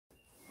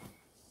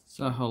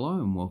So hello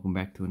and welcome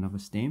back to another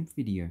stamp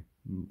video.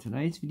 In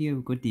today's video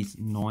we've got these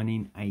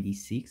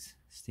 1986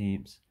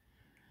 stamps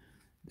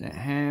that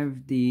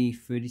have the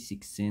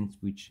 36 cents,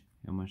 which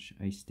how much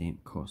a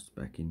stamp cost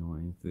back in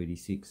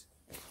 1936.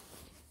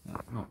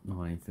 Not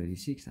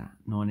 1936,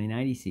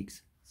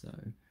 1986. So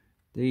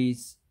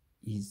these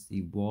is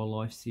the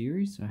wildlife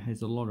series. So it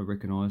has a lot of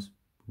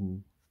recognisable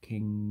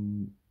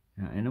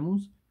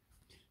animals.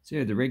 So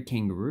yeah, the red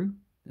kangaroo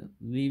that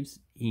lives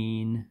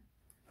in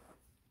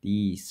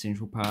the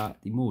central part,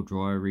 the more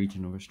drier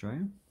region of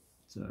Australia.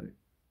 So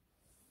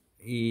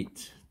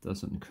it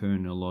doesn't occur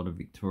in a lot of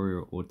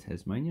Victoria or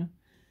Tasmania.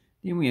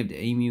 Then we have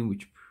the emu,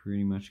 which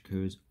pretty much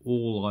occurs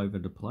all over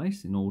the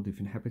place in all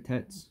different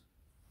habitats,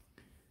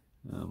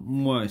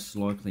 most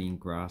likely in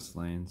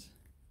grasslands.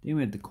 Then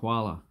we have the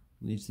koala,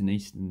 lives in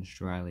eastern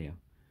Australia,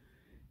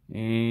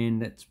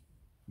 and that's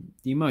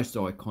the most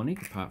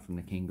iconic apart from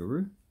the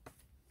kangaroo.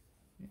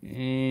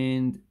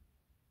 And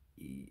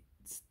it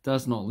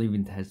does not live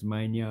in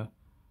Tasmania,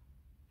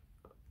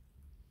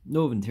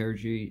 Northern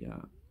Territory,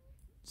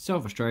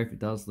 South Australia. If it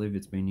does live,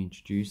 it's been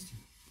introduced,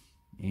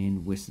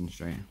 and Western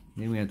Australia.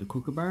 Then we have the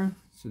kookaburra.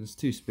 So there's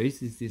two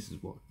species. This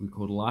is what we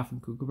call the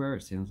laughing kookaburra.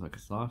 It sounds like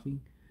it's laughing.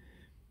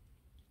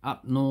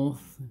 Up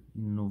north,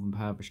 in the northern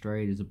part of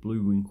Australia, there's a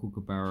blue-winged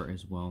kookaburra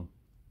as well.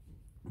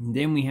 And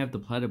then we have the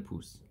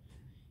platypus.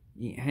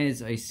 It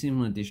has a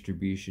similar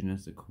distribution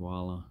as the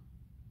koala.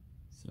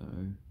 So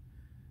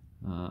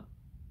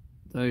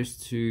those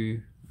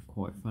two are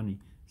quite funny.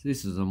 So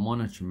this is a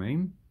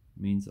monotremes,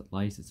 means it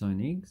lays its own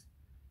eggs.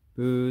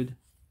 Bird,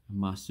 a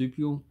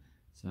marsupial,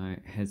 so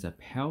it has a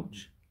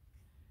pouch.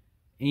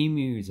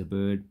 Emu is a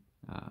bird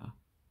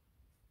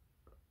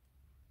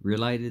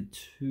related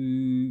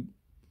to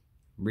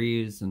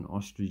rheas and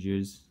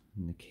ostriches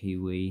and the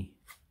kiwi,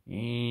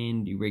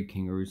 and the red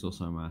kangaroo is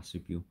also a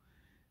marsupial.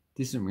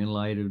 Distant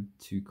related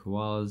to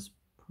koalas,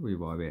 probably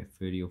by about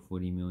 30 or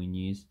 40 million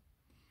years.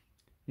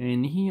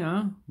 And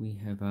here we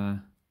have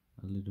a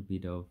little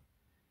bit of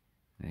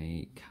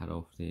a cut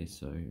off there,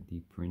 so the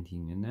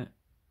printing, and that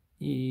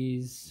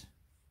is,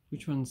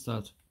 which one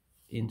starts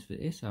ends for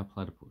S? Our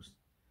platypus.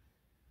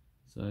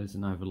 So there's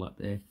an overlap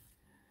there.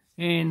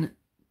 And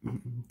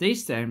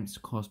these stamps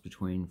cost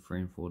between $3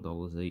 and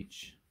 $4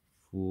 each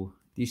for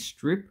this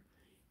strip.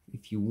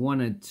 If you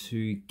wanted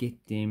to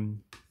get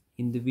them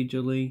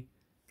individually,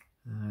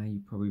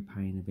 you're probably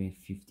paying about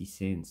 50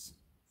 cents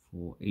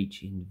for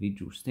each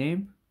individual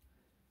stamp.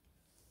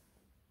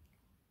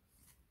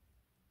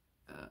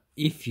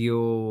 If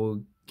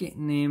you're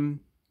getting them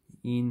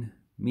in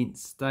mint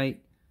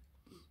state,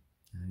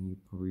 you'll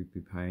probably be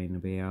paying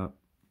about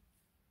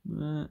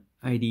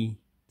 $82.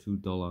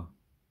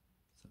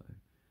 So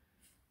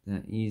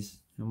that is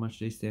how much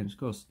these stamps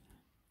cost.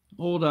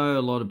 Although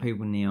a lot of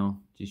people now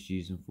just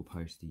use them for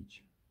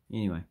postage.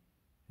 Anyway,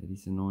 that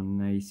is the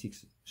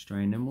 1986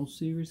 Australian Animal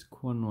Series.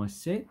 Quite a nice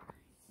set,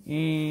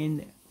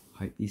 and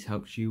hope this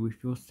helps you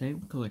with your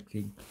stamp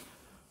collecting.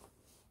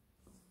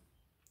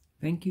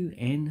 Thank you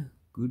and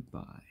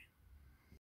goodbye.